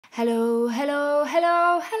Hello, hello,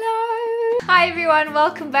 hello, hello! Hi everyone,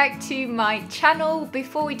 welcome back to my channel.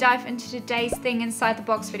 Before we dive into today's thing inside the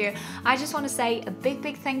box video, I just want to say a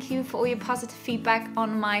big thank you for all your positive feedback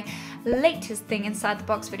on my latest thing inside the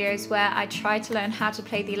box videos where I tried to learn how to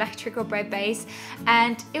play the electric or bread bass,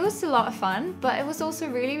 and it was a lot of fun, but it was also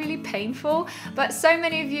really painful. But so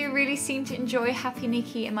many of you really seem to enjoy Happy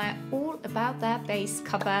Nikki and my All About That Bass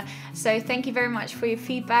cover, so thank you very much for your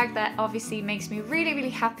feedback. That obviously makes me really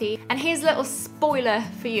happy. And here's a little spoiler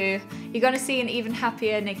for you. You're gonna see an even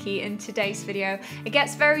happier Nikki in today's video. It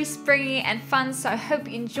gets very springy and fun, so I hope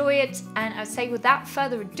you enjoy it. And I would say without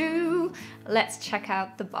further ado, let's check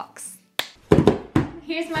out the box.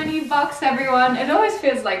 Here's my new box, everyone. It always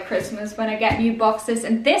feels like Christmas when I get new boxes,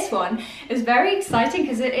 and this one is very exciting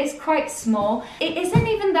because it is quite small. It isn't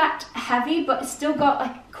even that heavy, but it's still got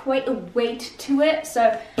like quite a weight to it,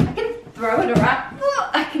 so I can throw it around.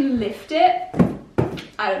 I can lift it.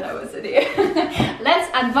 I don't know what to do.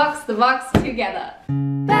 Let's unbox the box together.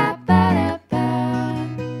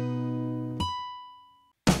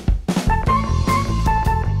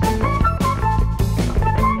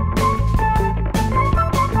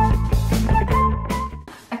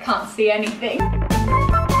 I can't see anything.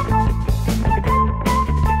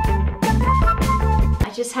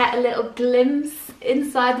 I just had a little glimpse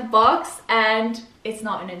inside the box, and it's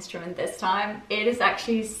not an instrument this time. It is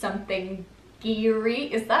actually something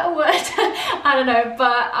geary. Is that a word? I don't know,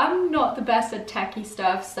 but I'm not the best at techie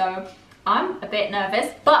stuff, so I'm a bit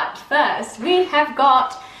nervous. But first, we have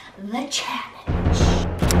got the challenge.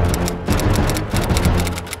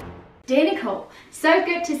 Dear Nicole, so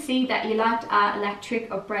good to see that you liked our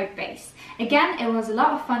electric or break bass. Again, it was a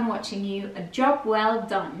lot of fun watching you. A job well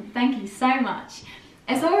done. Thank you so much.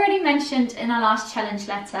 As already mentioned in our last challenge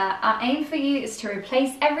letter, our aim for you is to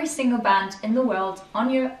replace every single band in the world on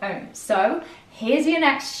your own. So here's your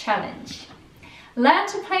next challenge. Learn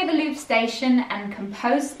to play the loop station and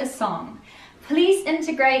compose a song. Please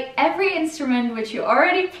integrate every instrument which you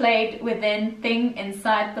already played within Thing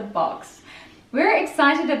Inside the Box. We're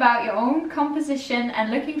excited about your own composition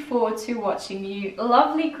and looking forward to watching you.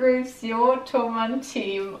 Lovely grooves, your Thomann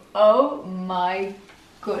team. Oh my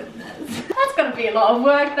goodness. That's gonna be a lot of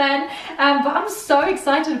work then. But I'm so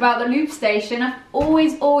excited about the loop station. I've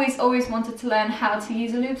always wanted to learn how to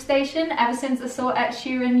use a loop station ever since I saw Ed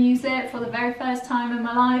Sheeran use it for the very first time in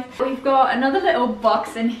my life. We've got another little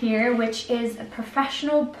box in here, which is a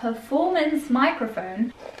professional performance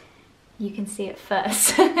microphone. You can see it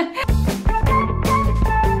first.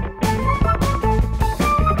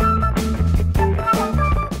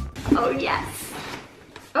 Oh yes.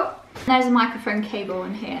 There's a microphone cable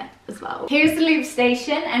in here as well. Here's the loop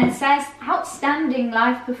station, and it says outstanding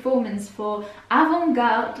live performance for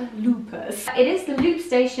avant-garde loopers. It is the loop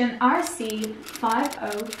station RC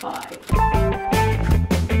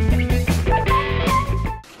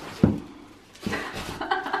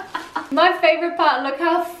 505. My favorite part, look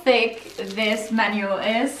how thick this manual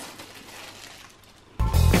is.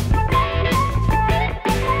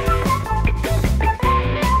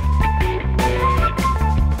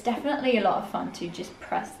 Definitely a lot of fun to just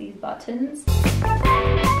press these buttons.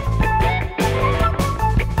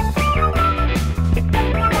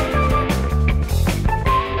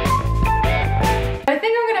 I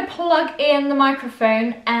think I'm going to plug in the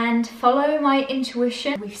microphone and follow my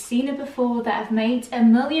intuition. We've seen it before that I've made a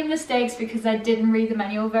million mistakes because I didn't read the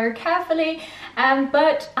manual very carefully,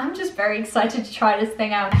 but I'm just very excited to try this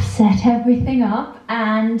thing out. I've set everything up,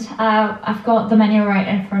 and I've got the manual right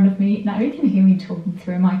in front of me. Now you can hear me talking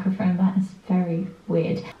through a microphone. That is very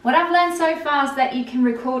weird. What I've learned so far is that you can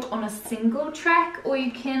record on a single track or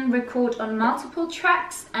you can record on multiple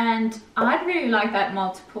tracks, and I'd really like that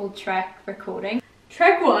multiple track recording.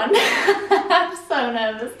 Track one. I'm so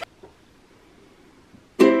nervous.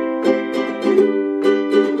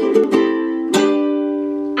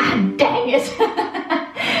 Ah, dang it.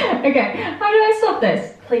 Okay, how do I stop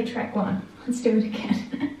this? Play track one. Let's do it again.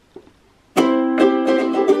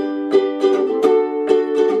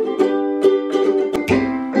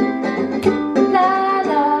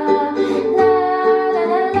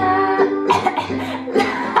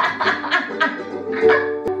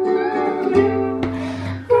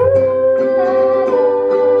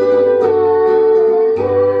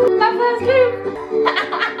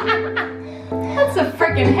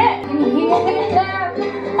 Hit. Can you hear me laugh?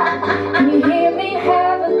 Can you hear me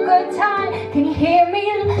have a good time? Can you hear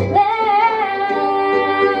me laugh?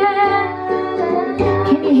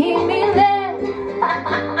 Can you hear me laugh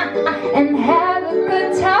and have a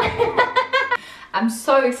good time? I'm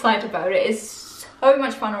so excited about it. It's so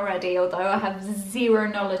much fun already, although I have zero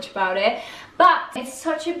knowledge about it. But it's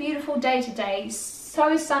such a beautiful day today,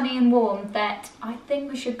 so sunny and warm, that I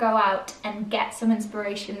think we should go out and get some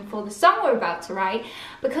inspiration for the song we're about to write,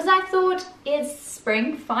 because I thought it's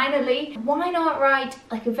spring finally. Why not write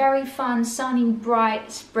like a very fun, sunny,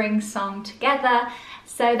 bright spring song together?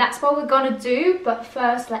 So that's what we're gonna do, but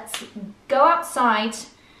first let's go outside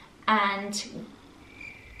and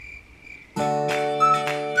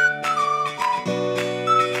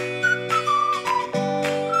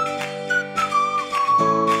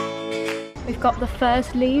we've got the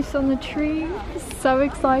first leaves on the tree. It's so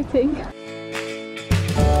exciting.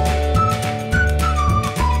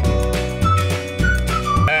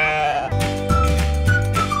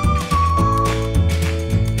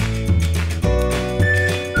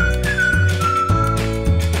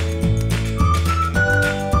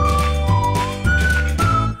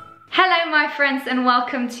 Friends, and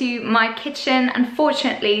welcome to my kitchen.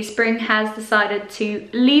 Unfortunately, spring has decided to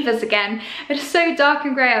leave us again. It is so dark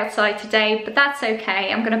and grey outside today, but that's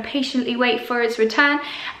okay. I'm gonna patiently wait for its return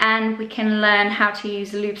and we can learn how to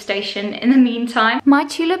use the loop station in the meantime. My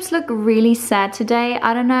tulips look really sad today.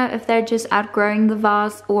 I don't know if they're just outgrowing the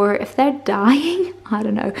vase or if they're dying. I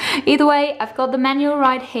don't know. Either way, I've got the manual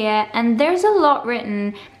right here and there's a lot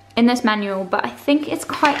written in this manual, but I think it's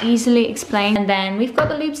quite easily explained. And then we've got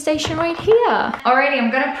the loop station right here. Alrighty,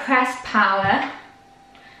 I'm gonna press power.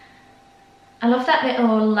 I love that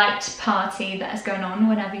little light party that is going on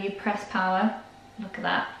whenever you press power. Look at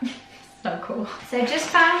that. So cool. So I just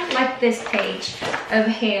found like this page over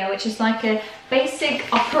here, which is like a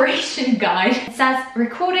basic operation guide. It says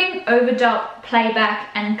recording, overdub, playback,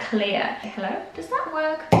 and clear. Hello, does that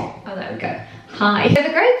work? Oh, there we go. Hi. So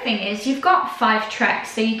the great thing is you've got 5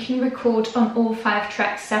 tracks, so you can record on all 5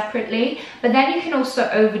 tracks separately, but then you can also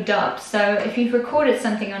overdub. So if you've recorded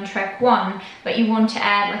something on track 1, but you want to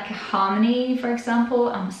add like a harmony, for example,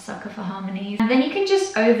 I'm a sucker for harmonies, and then you can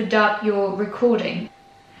just overdub your recording.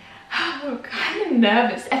 I'm kind of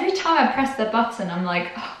nervous. Every time I press the button, I'm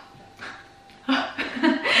like, oh.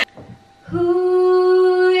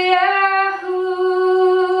 Ooh, yeah,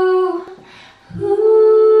 ooh, ooh,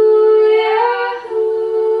 yeah,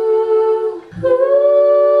 ooh, ooh,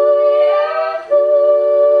 yeah, ooh,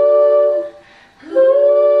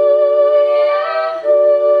 yeah,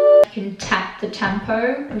 ooh. You can tap the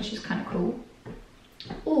tempo, which is kind of cool.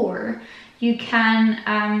 Or you can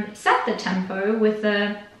set the tempo with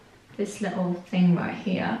this little thing right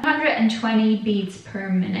here. 120 beats per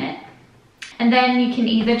minute. And then you can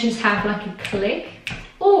either just have like a click,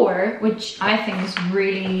 or, which I think is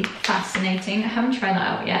really fascinating, I haven't tried that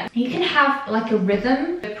out yet, you can have like a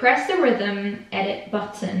rhythm. Press the rhythm edit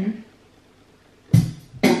button.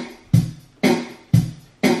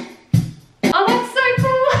 Oh, that's so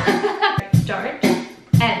cool! Start,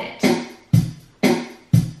 edit.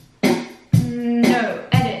 No,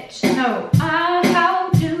 edit, no. How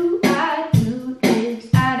do I do this?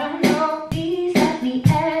 I don't know. Please let me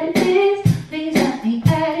edit this. Please let me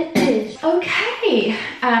edit this. Okay,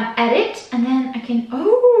 edit, and then I can,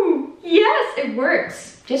 oh, yes, it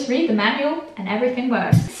works. Just read the manual and everything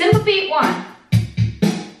works. Simple beat 1.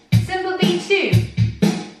 Simple beat 2.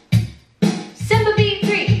 Simple beat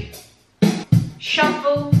 3.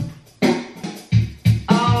 Shuffle.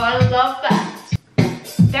 Oh, I love that.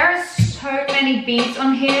 There are so many beats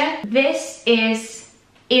on here. This is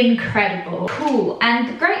incredible. Cool. And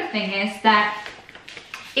the great thing is that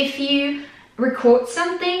if you record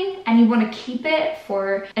something and you want to keep it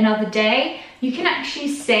for another day, you can actually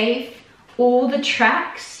save all the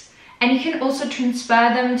tracks and you can also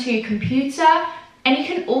transfer them to your computer. And you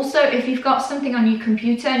can also, if you've got something on your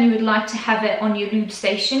computer and you would like to have it on your loop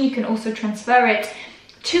station, you can also transfer it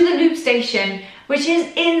to the loop station, which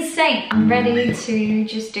is insane. I'm ready to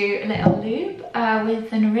just do a little loop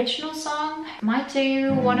with an original song. I might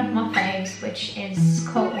do one of my faves, which is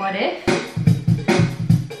called What If.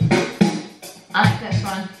 I like this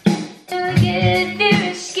one.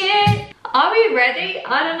 Are we ready?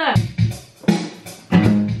 I don't know.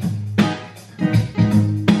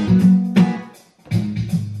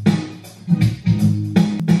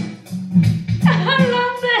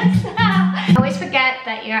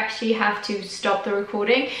 That you actually have to stop the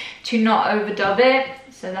recording to not overdub it,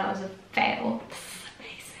 so that was a fail. This is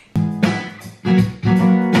amazing.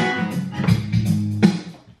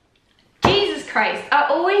 Jesus Christ, I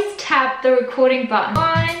always tap the recording button.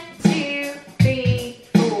 1, 2, 3,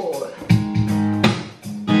 4.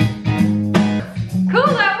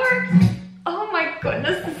 Cool, that works. Oh my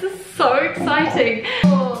goodness, this is so exciting.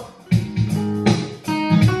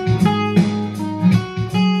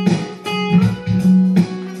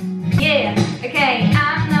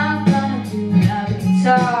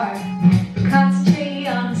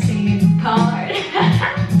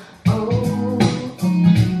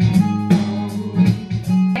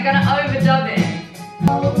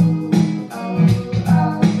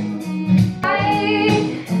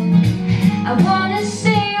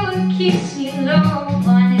 keeps me low.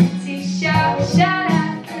 Wanted to shout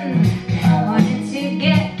out, wanted to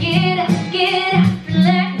get up, and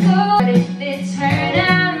let go. But if it turned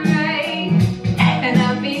out right, and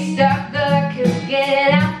I'll be stuck there, could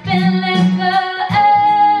get up and let go.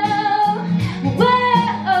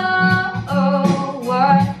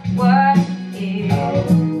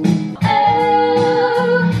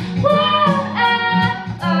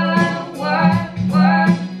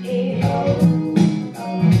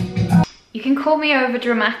 Call me over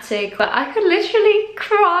dramatic, but I could literally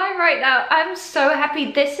cry right now. I'm so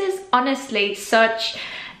happy. This is honestly such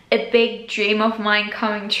a big dream of mine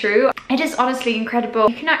coming true. It is honestly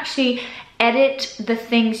incredible. You can actually edit the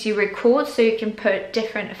things you record, so you can put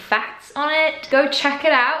different effects on it. Go check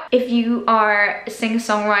it out if you are a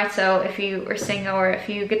singer-songwriter, or if you are a singer, or if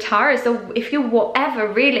you guitarist, or if you whatever,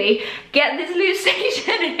 really, get this loop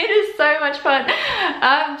station. It is so much fun.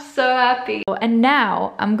 I'm so happy. And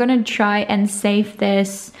now I'm gonna try and save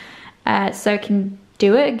this so I can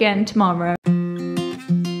do it again tomorrow.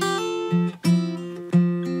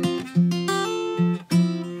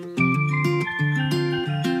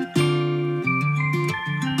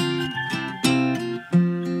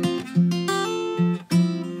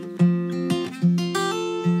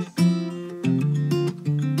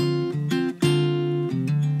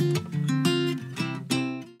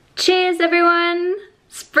 Cheers everyone!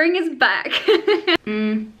 Spring is back!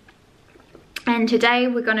 And today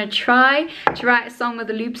we're gonna try to write a song with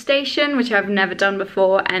a loop station, which I've never done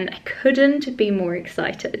before, and I couldn't be more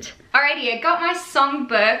excited. Alrighty, I got my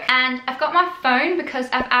songbook and I've got my phone because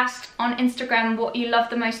I've asked on Instagram what you love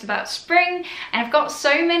the most about spring, and I've got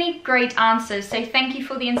so many great answers, so thank you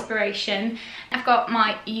for the inspiration. I've got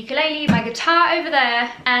my ukulele, my guitar over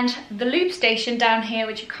there, and the loop station down here,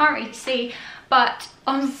 which you can't really see, but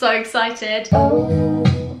I'm so excited.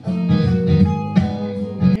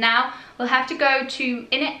 Now we'll have to go to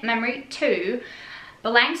init memory 2,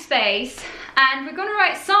 blank space, and we're gonna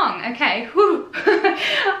write a song. Okay, whew.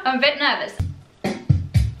 I'm a bit nervous.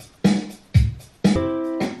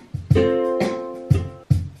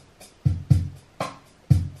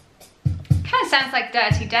 Kind of sounds like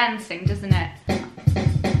Dirty Dancing, doesn't it?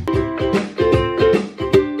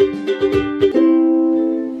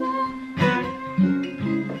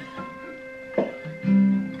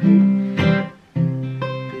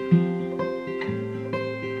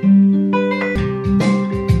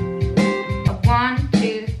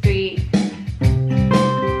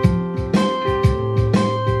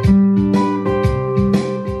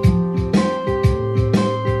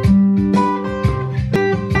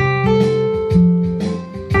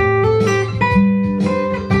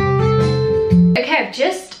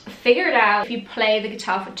 Just figured out, if you play the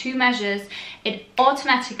guitar for 2 measures, it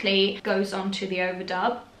automatically goes on to the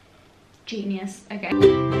overdub. Genius. Okay.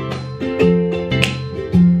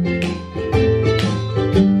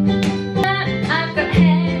 I've got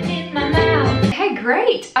hair in my mouth. Okay,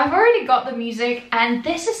 great. I've already got the music, and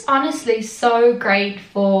this is honestly so great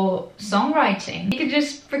for songwriting. You can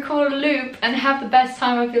just record a loop and have the best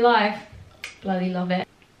time of your life. Bloody love it.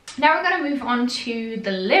 Now we're going to move on to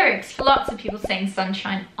the lyrics. Lots of people saying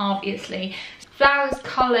sunshine, obviously. Flowers,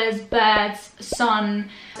 colours, birds, sun.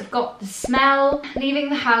 I've got the smell, leaving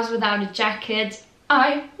the house without a jacket.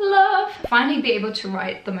 I love finally be able to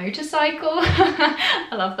ride the motorcycle. I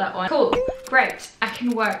love that one. Cool, great, I can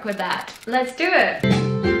work with that. Let's do it.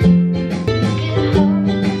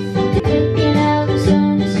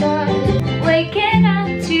 Waking up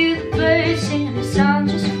to the birds singing a song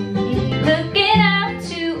just for me. Looking out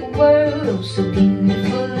to a world so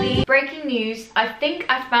beautifully. Breaking news, I think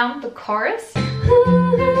I found the chorus. Ooh,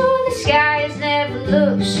 the skies never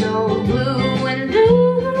looked so blue and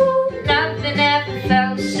blue. Nothing ever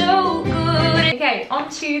felt so good. Okay, on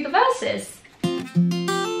to the verses.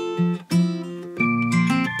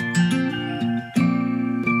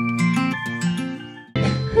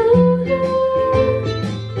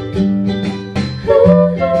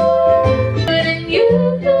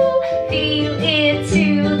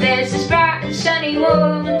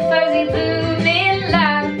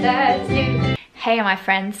 Hey my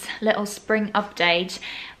friends, little spring update.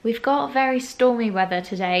 We've got very stormy weather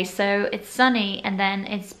today, so it's sunny and then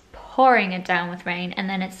it's pouring it down with rain, and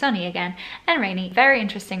then it's sunny again and rainy. Very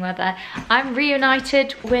interesting weather. I'm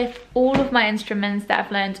reunited with all of my instruments that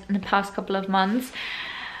I've learned in the past couple of months.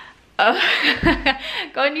 Got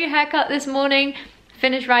a new haircut this morning,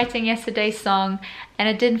 finished writing yesterday's song, and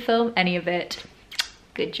I didn't film any of it.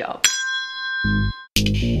 Good job.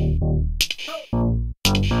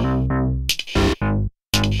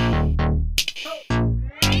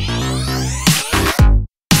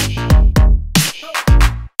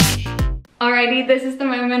 Alrighty, this is the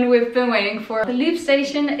moment we've been waiting for. The loop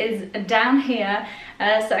station is down here,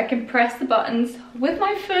 so I can press the buttons with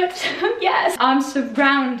my foot. Yes! I'm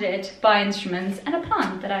surrounded by instruments and a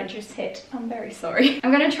plant that I just hit. I'm very sorry.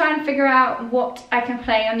 I'm gonna try and figure out what I can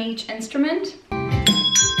play on each instrument.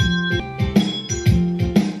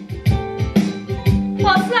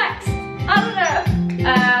 What's next? I don't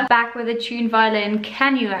know. Back with a tuned violin.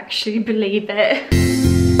 Can you actually believe it?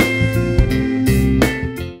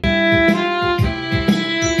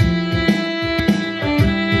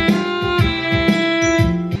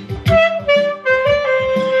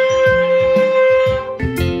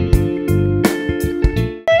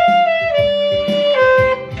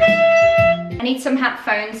 I need some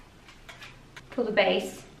headphones for the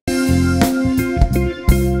bass.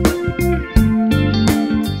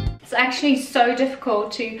 It's actually so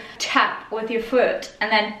difficult to tap with your foot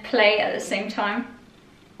and then play at the same time.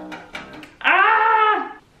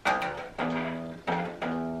 Ah!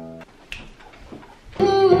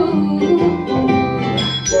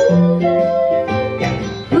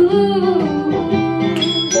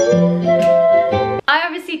 I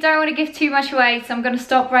obviously don't want to give too much away, so I'm going to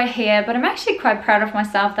stop right here, but I'm actually quite proud of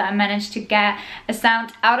myself that I managed to get a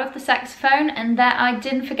sound out of the saxophone and that I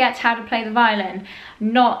didn't forget how to play the violin.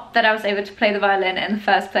 Not that I was able to play the violin in the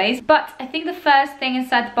first place, but I think the first thing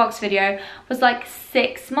inside the box video was like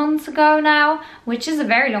 6 months ago now, which is a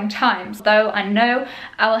very long time. Though I know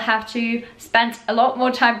I will have to spend a lot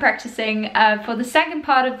more time practicing for the second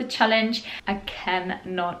part of the challenge. I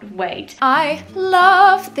cannot wait. I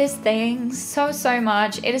love this thing so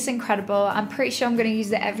much. It is incredible. I'm pretty sure I'm going to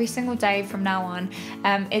use it every single day from now on.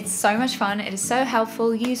 It's so much fun. It is so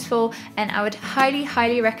helpful, useful, and I would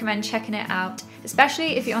highly recommend checking it out,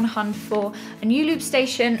 especially if you're on a hunt for a new loop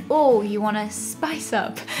station or you want to spice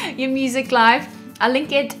up your music life. I'll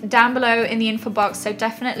link it down below in the info box, so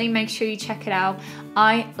definitely make sure you check it out.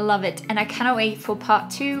 I love it and I cannot wait for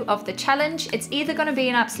part 2 of the challenge. It's either going to be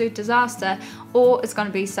an absolute disaster or it's going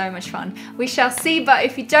to be so much fun. We shall see, but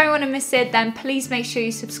if you don't want to miss it, then please make sure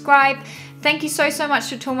you subscribe. Thank you so much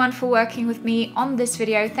to Thomann for working with me on this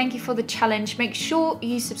video. Thank you for the challenge. Make sure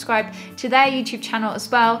you subscribe to their YouTube channel as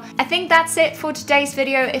well. I think that's it for today's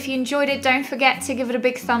video. If you enjoyed it, don't forget to give it a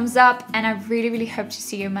big thumbs up, and I really hope to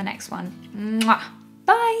see you in my next one. Mwah.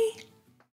 Bye!